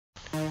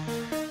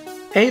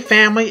Hey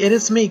family, it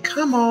is me.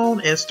 Come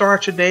on and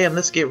start your day and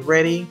let's get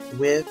ready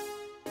with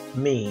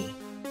me.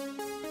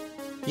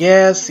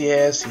 Yes,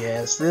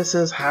 this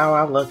is how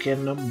I look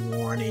in the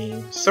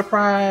morning.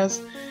 Surprise!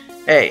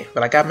 Hey,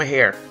 but I got my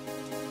hair.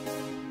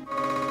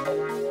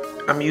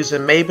 I'm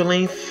using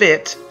Maybelline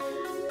Fit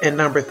in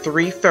number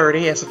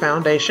 330 as a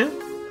foundation.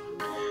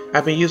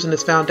 I've been using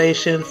this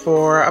foundation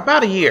for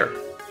about a year.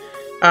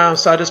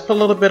 So I just put a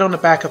little bit on the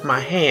back of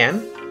my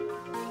hand.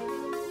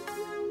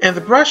 And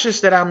the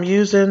brushes that I'm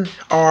using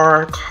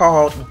are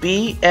called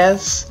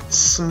BS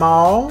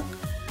Small.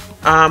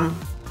 And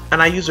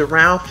I use a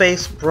round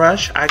face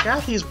brush. I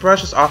got these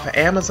brushes off of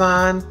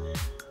Amazon.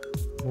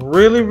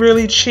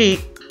 Really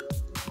cheap.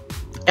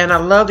 And I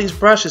love these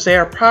brushes. They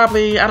are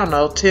probably, I don't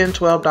know, $10,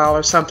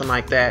 $12, something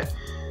like that.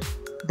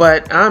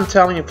 But I'm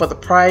telling you, for the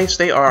price,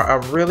 they are a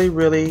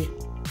really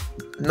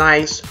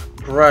nice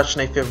brush.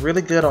 And they feel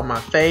really good on my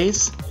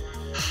face.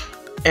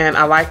 And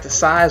I like the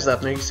size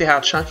of them. You see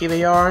how chunky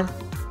they are?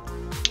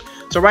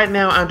 So right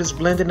now I'm just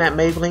blending that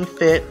Maybelline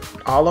Fit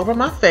all over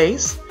my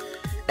face.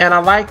 And I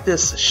like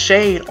this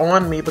shade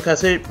on me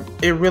because it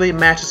really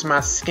matches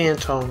my skin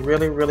tone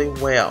really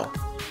well.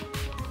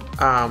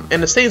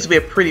 And it seems to be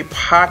a pretty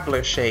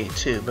popular shade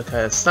too,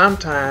 because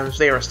sometimes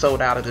they are sold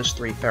out of this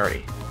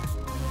 330.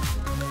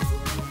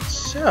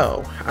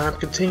 So I'm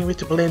continuing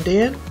to blend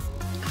in.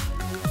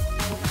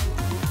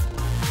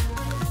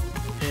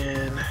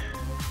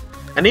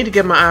 I need to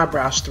get my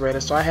eyebrows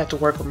threaded, so I had to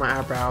work with my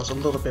eyebrows a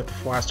little bit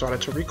before I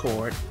started to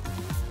record.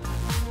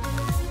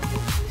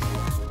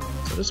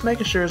 So just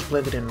making sure it's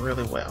blended in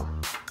really well.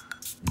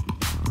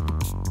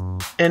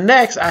 And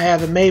next I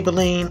have the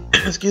Maybelline,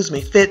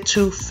 Fit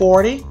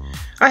 240.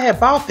 I had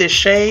bought this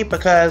shade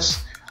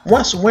because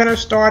once winter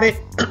started,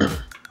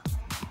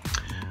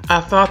 I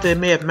thought that it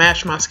may have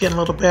matched my skin a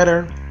little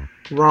better.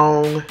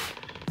 Wrong.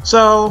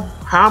 So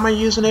how am I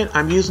using it?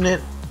 I'm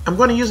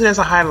going to use it as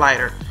a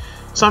highlighter.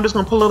 So I'm just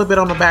going to put a little bit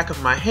on the back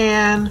of my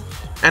hand,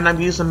 and I'm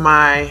using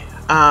my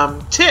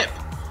tip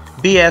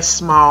BS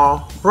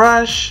Small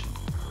brush,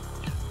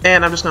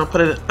 and I'm just going to put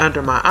it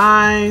under my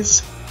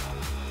eyes,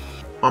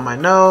 on my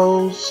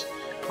nose,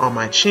 on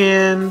my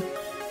chin,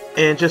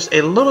 and just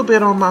a little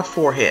bit on my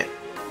forehead.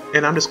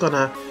 And I'm just going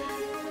to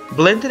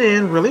blend it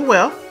in really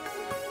well.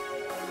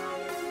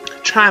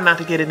 Try not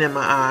to get it in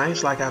my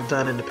eyes like I've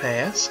done in the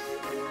past.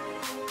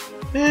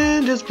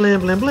 And just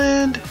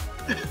blend.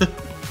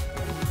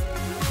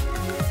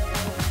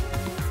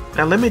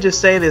 Now let me just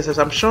say this, as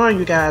I'm showing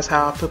you guys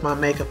how I put my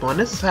makeup on.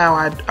 This is how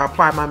I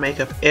apply my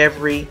makeup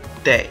every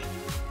day.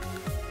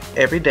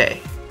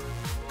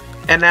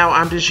 And now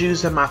I'm just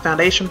using my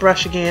foundation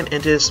brush again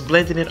and just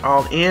blending it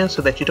all in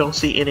so that you don't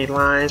see any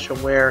lines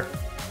from where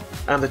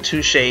the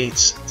two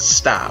shades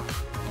stop.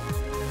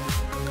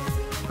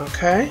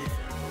 Okay.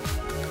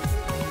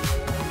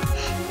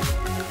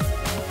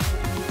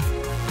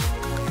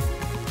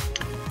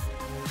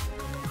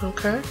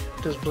 Okay,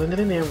 just blending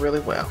it in really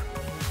well.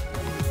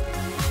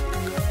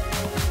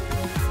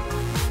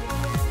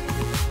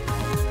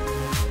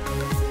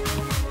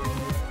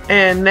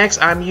 And next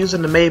I'm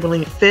using the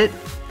Maybelline Fit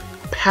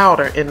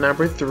powder in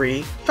number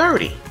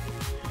 330.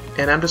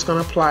 And I'm just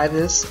going to apply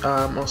this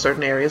on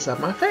certain areas of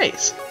my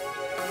face.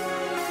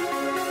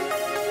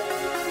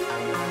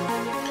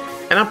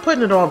 And I'm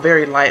putting it on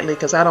very lightly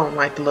because I don't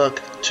like to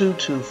look too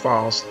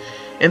false.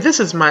 And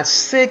this is my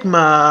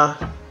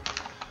Sigma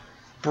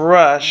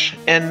brush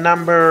and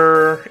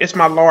it's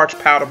my large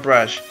powder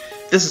brush.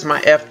 This is my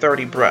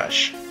F30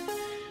 brush.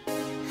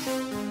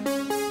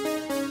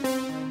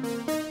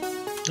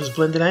 Just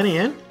blend that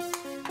in.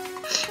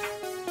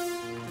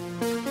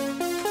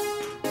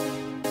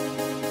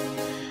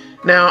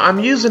 Now I'm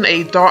using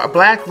a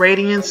Black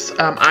Radiance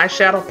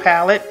eyeshadow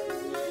palette.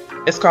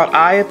 It's called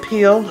Eye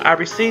Appeal. I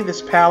received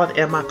this palette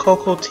in my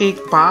Cocotique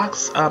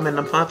box in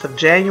the month of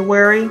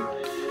January.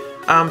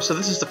 So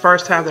this is the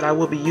first time that I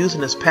will be using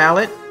this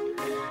palette.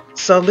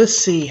 So let's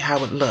see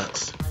how it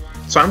looks.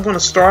 So I'm going to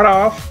start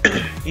off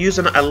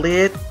using a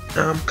lid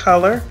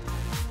color.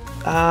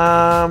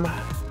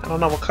 I don't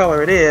know what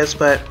color it is,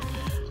 but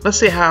let's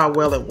see how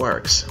well it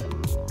works.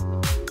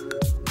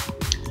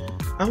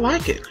 I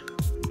like it.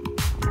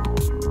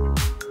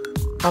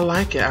 I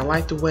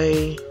like the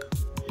way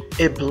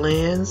it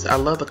blends. I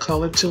love the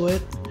color to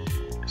it.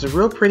 It's a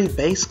real pretty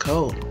base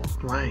coat.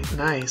 Right,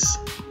 nice.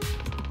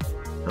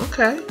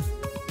 Okay,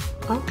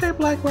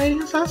 Black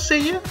Radiance, I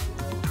see you.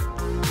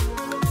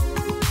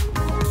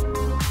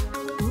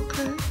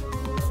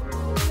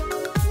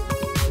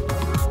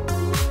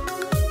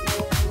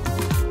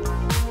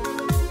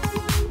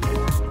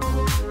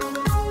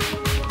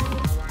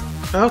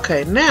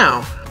 Okay,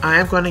 now I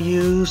am going to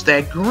use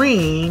that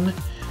green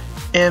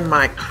in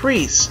my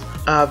crease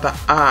of the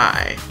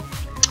eye.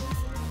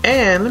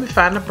 And let me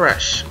find a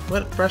brush.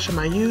 What brush am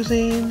I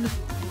using?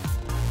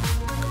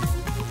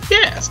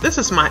 Yes, this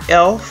is my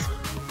e.l.f.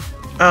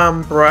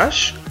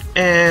 brush.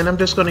 And I'm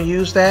just going to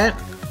use that.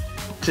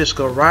 Just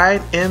go right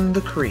in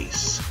the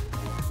crease.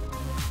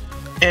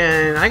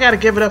 And I gotta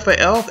give it up for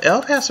e.l.f.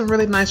 e.l.f. has some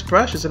really nice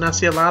brushes, and I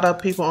see a lot of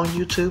people on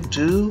YouTube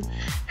do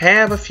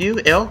have a few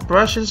e.l.f.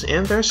 brushes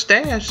in their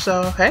stash.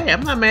 So hey,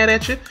 I'm not mad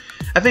at you.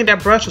 I think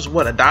that brush is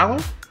what,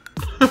 $1?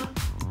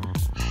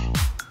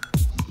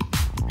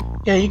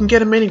 Yeah, you can get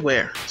them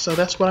anywhere. So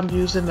that's what I'm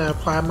using to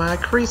apply my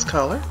crease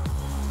color.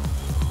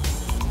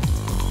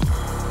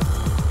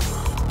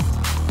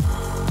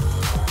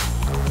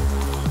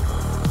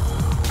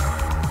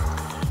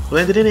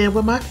 Blended it in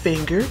with my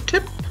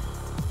fingertip.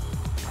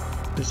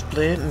 Just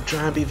blend and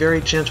try and be very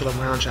gentle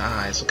around your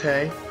eyes,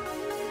 okay?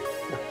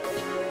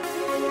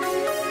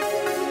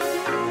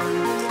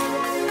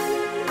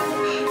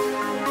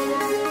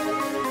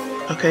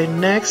 Okay,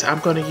 next I'm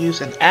going to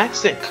use an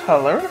accent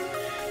color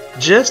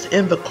just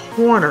in the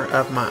corner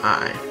of my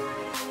eye.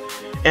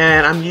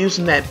 And I'm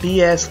using that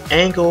BS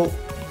angle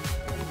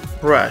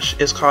brush.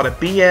 It's called a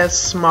BS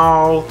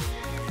small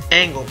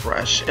angle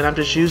brush. And I'm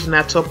just using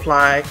that to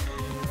apply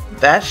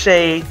that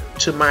shade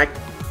to my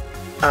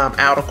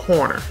outer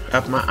corner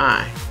of my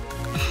eye.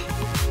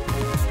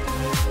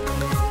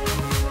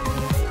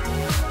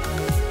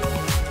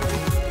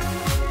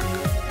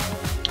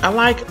 I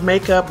like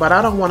makeup, but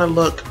I don't want to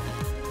look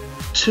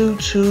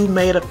too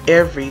made up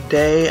every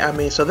day. I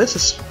mean, so this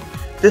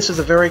is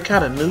a very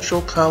kind of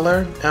neutral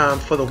color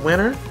for the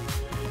winter,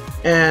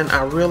 and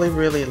I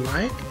really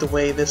like the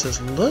way this is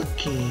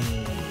looking.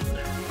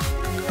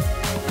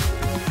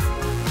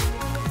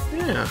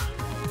 Yeah.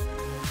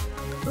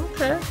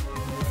 Okay.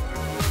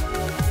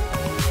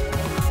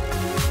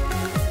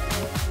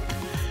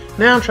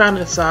 Now I'm trying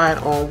to decide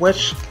on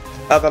which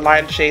of the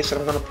lighter shades that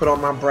I'm going to put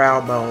on my brow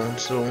bone.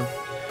 So,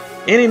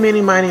 any,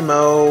 mini, miny,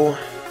 mo.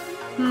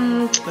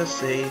 Let's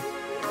see.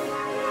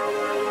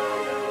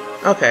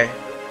 Okay.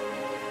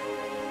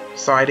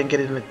 Sorry, I didn't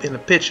get it in the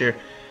picture.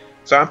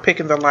 So I'm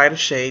picking the lighter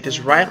shade,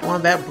 just right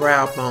on that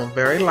brow bone,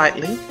 very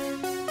lightly.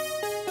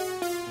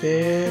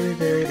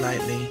 Very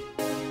lightly.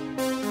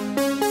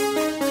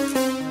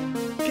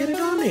 Get it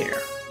on there.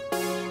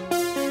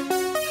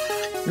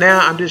 Now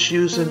I'm just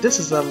using, this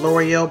is a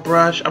L'Oreal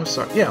brush. I'm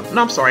sorry, a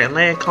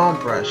Lancome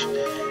brush.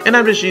 And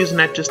I'm just using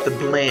that just to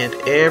blend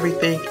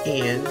everything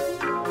in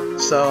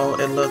so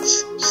it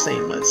looks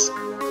seamless.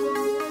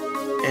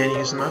 And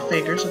using my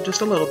fingers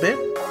just a little bit.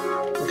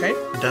 Okay,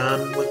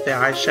 done with the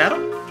eyeshadow.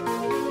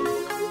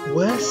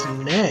 What's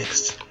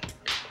next?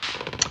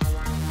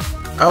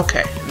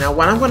 Okay, now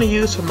what I'm going to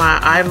use for my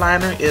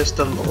eyeliner is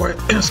the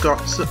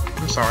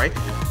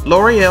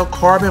L'Oreal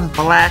Carbon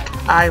Black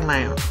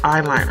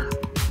eyeliner.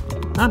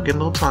 I'm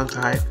getting a little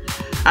tongue-tied.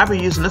 I've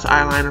been using this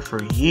eyeliner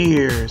for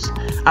years.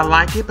 I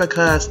like it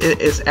because it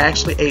is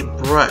actually a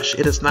brush.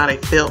 It is not a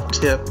felt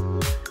tip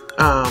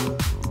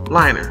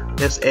liner.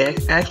 It's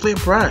actually a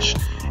brush,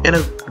 and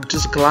it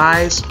just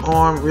glides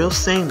on real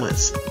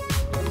seamless.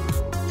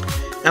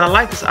 And I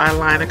like this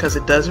eyeliner because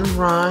it doesn't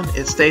run.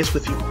 It stays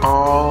with you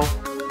all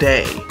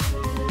day.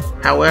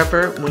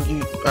 However, when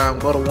you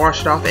go to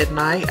wash it off at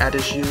night, I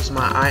just use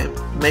my eye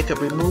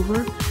makeup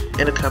remover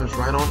and it comes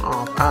right on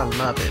off. I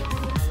love it.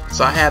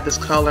 So I have this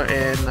color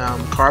in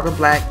carbon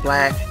black,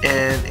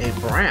 and a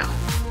brown.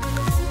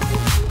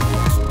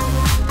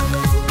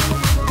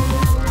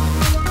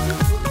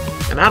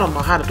 And I don't know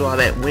how to do all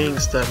that wing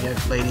stuff you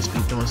ladies be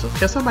doing. So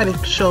can somebody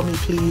show me,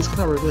 please? Because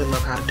I would really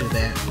love how to do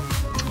that.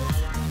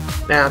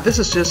 Now this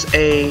is just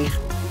a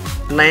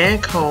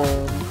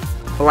Lancome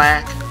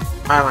black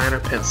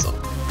eyeliner pencil.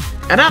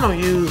 And I don't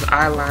use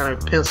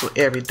eyeliner pencil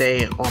every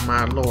day on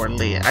my lower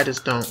lid. I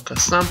just don't,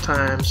 because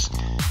sometimes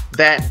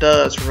that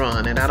does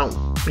run, and I don't,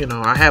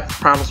 I have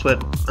problems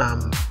with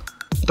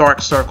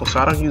dark circles, so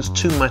I don't use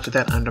too much of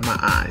that under my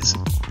eyes.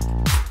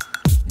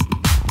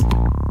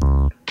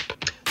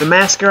 The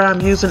mascara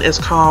I'm using is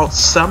called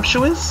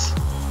Sumptuous.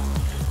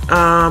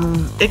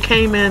 It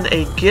came in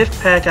a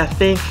gift pack, I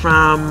think,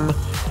 from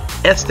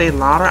Estee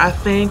Lauder, I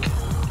think.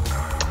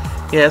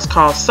 Yeah, it's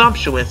called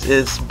Sumptuous.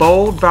 It's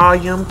Bold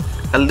Volume,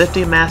 a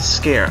lifting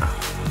mascara.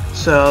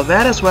 So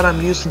that is what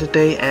I'm using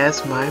today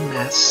as my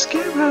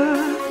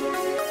mascara.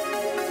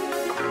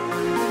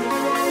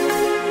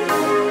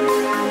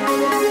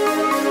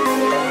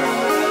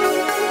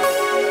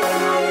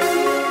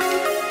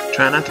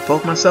 Try not to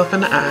poke myself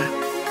in the eye.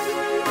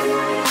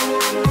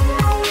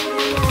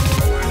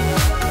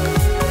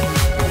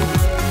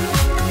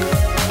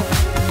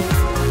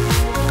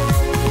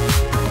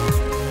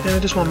 And I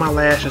just want my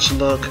lashes to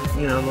look,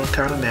 look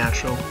kind of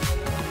natural.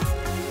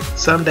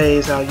 Some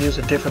days I'll use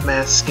a different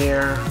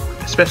mascara,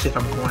 especially if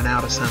I'm going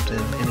out or something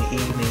in the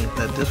evening.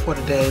 But this for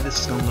today,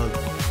 this is gonna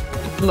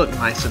look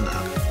nice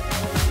enough.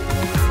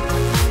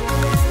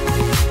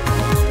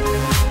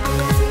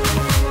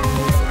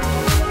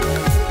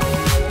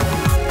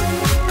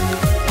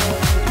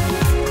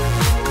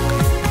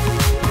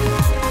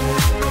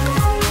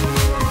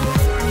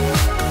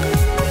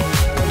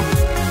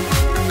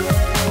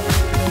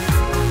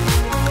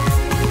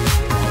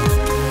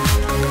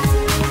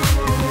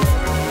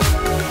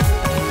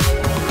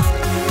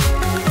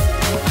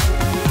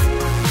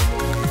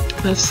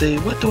 Let's see,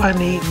 what do I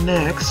need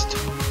next?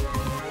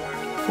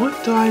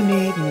 What do I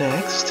need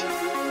next?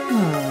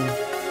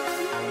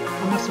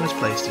 I must have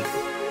misplaced it.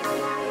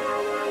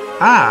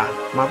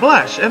 Ah, my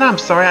blush. And I'm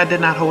sorry I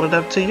did not hold it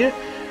up to you.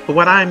 But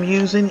what I'm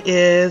using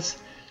is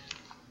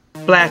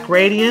Black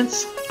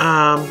Radiance,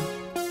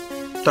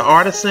 the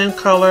Artisan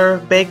Color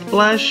Baked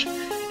Blush,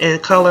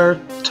 and color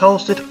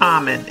Toasted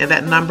Almond. And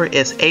that number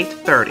is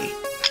 830.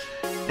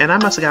 And I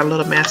must have got a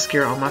little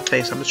mascara on my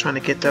face. I'm just trying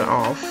to get that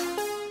off.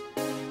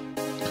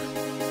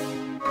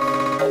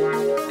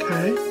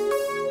 Okay.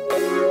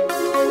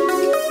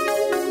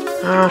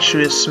 Oh,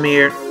 shoot, it's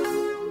smeared.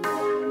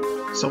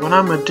 So what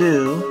I'm going to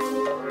do,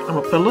 I'm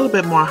going to put a little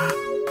bit more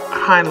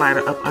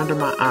highlighter up under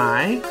my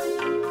eye.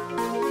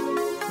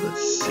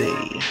 Let's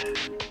see.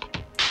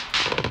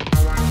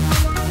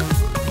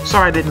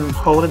 Sorry I didn't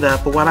hold it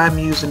up, but what I'm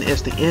using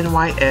is the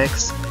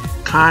NYX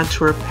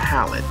Contour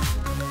Palette.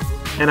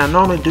 And I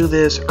normally do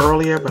this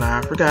earlier, but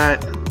I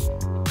forgot.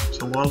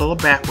 So I'm going a little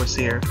backwards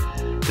here.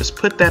 Just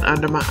put that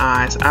under my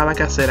eyes. Like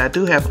I said, I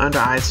do have under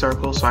eye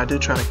circles, so I do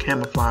try to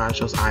camouflage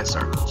those eye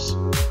circles.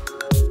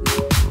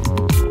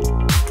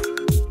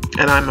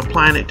 And I'm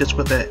applying it just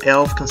with an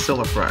e.l.f.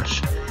 concealer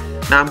brush.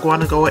 Now I'm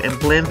going to go and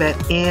blend that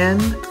in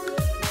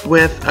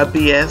with a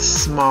BS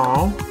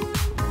Small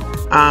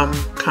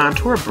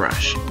contour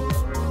brush.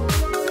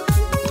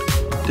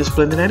 Just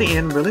blending that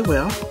in really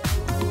well.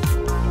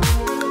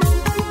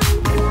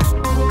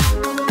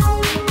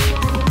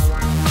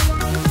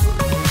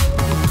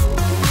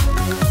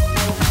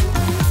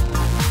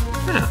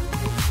 Yeah.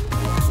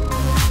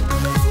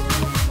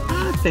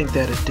 I think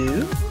that'll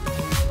do.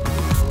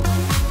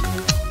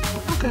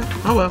 Okay,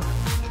 oh well.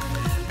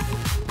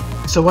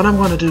 So what I'm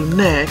going to do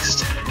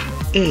next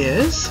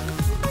is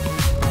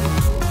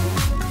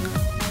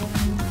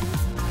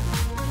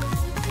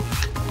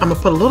I'm going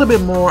to put a little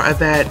bit more of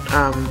that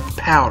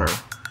powder,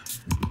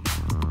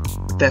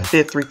 that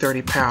Fit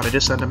 330 powder,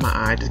 just under my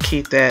eye to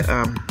keep that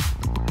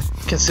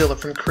concealer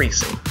from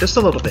creasing, just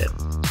a little bit.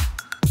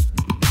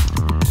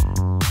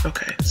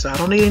 Okay, so I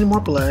don't need any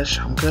more blush.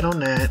 I'm good on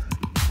that.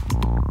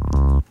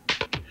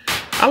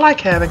 I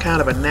like having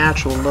kind of a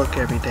natural look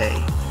every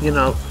day. You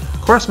know,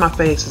 of course my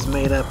face is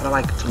made up, but I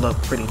like it to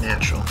look pretty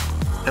natural.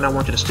 And I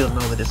want you to still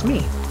know that it's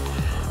me.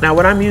 Now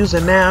what I'm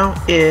using now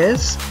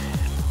is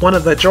one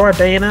of the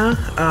Jordana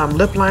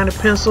lip liner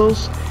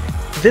pencils.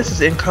 This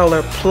is in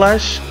color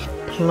Plush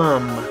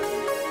Plum.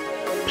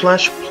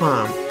 Plush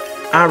Plum.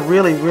 I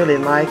really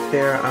like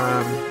their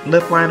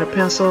lip liner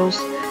pencils.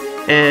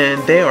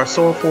 And they are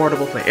so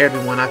affordable for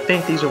everyone. I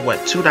think these are what,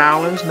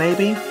 $2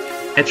 maybe?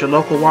 At your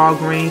local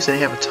Walgreens, and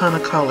they have a ton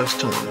of colors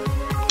to them.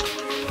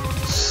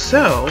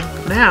 So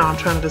now I'm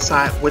trying to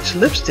decide which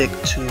lipstick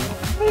to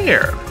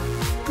wear.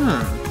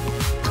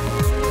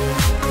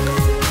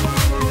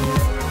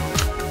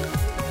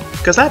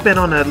 Because I've been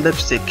on a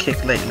lipstick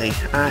kick lately.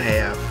 I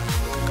have.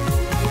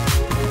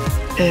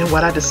 And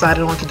what I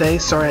decided on today,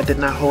 sorry I did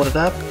not hold it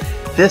up.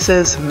 This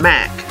is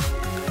MAC.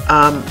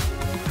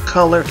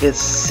 Color is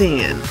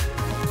Sin.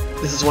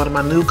 This is one of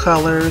my new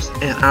colors,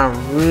 and I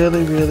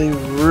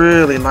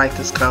really like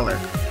this color.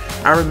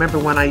 I remember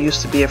when I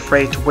used to be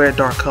afraid to wear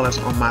dark colors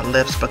on my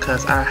lips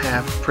because I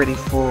have pretty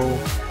full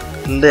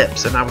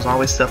lips and I was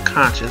always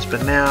self-conscious,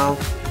 but now,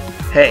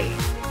 hey,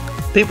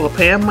 people are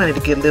paying money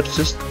to get lips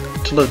just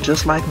to look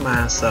just like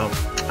mine, so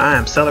I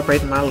am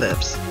celebrating my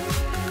lips.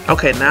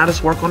 Okay, now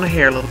let's work on the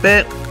hair a little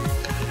bit.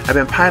 I've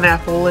been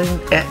pineappling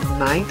at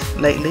night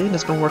lately, and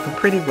it's been working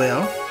pretty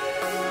well.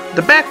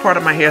 The back part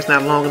of my hair is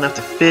not long enough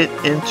to fit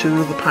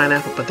into the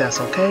pineapple, but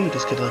that's okay. You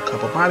just get a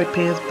couple bobby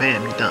pins,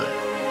 bam, you're done.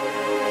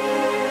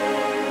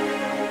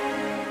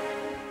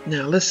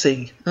 Now let's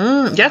see.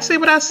 Y'all see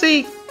what I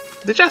see?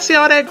 Did y'all see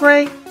all that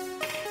gray?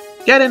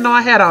 Y'all didn't know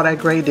I had all that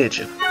gray, did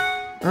you?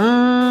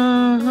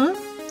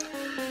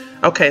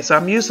 Okay, so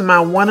I'm using my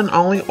one and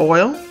only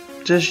oil.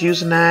 Just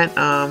using that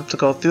to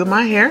go through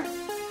my hair.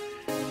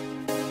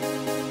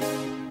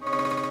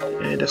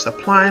 And just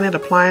applying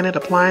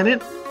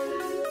it.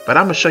 But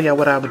I'm going to show y'all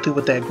what I would do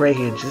with that gray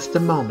hair in just a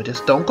moment.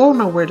 Just don't go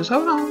nowhere. Just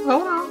hold on.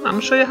 I'm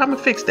going to show you how I'm going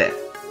to fix that.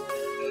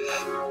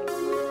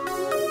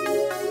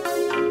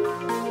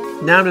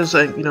 Now I'm just,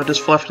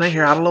 just fluffing the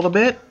hair out a little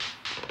bit.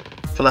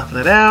 Fluffing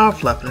it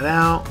out.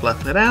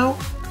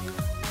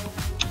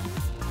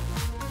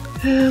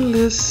 And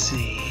let's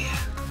see.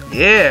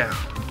 Yeah.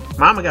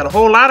 Mama got a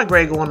whole lot of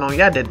gray going on.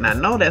 Y'all did not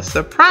know that.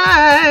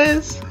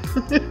 Surprise!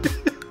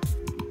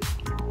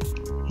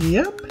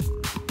 Yep.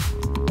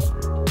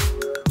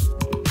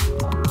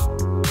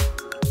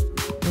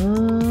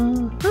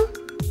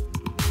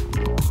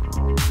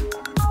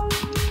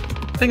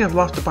 I think I've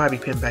lost the bobby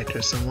pin back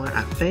there somewhere.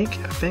 I think,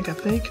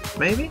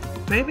 maybe.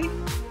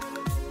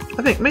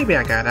 I think maybe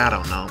I got it, I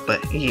don't know.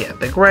 But yeah,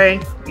 the gray,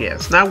 yeah,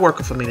 it's not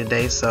working for me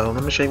today, so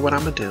let me show you what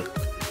I'm gonna do.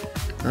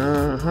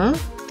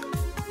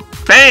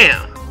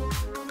 Bam!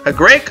 A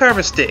gray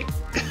cover stick.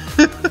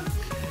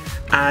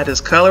 I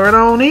just color it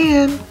on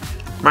in.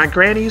 My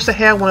granny used to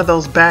have one of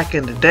those back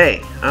in the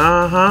day.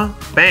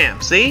 Bam,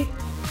 see?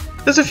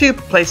 There's a few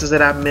places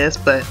that I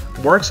missed, but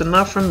works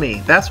enough for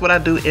me. That's what I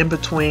do in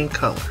between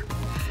color.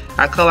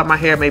 I color my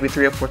hair maybe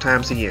 3 or 4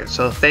 times a year.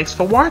 So thanks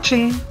for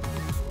watching.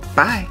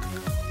 Bye.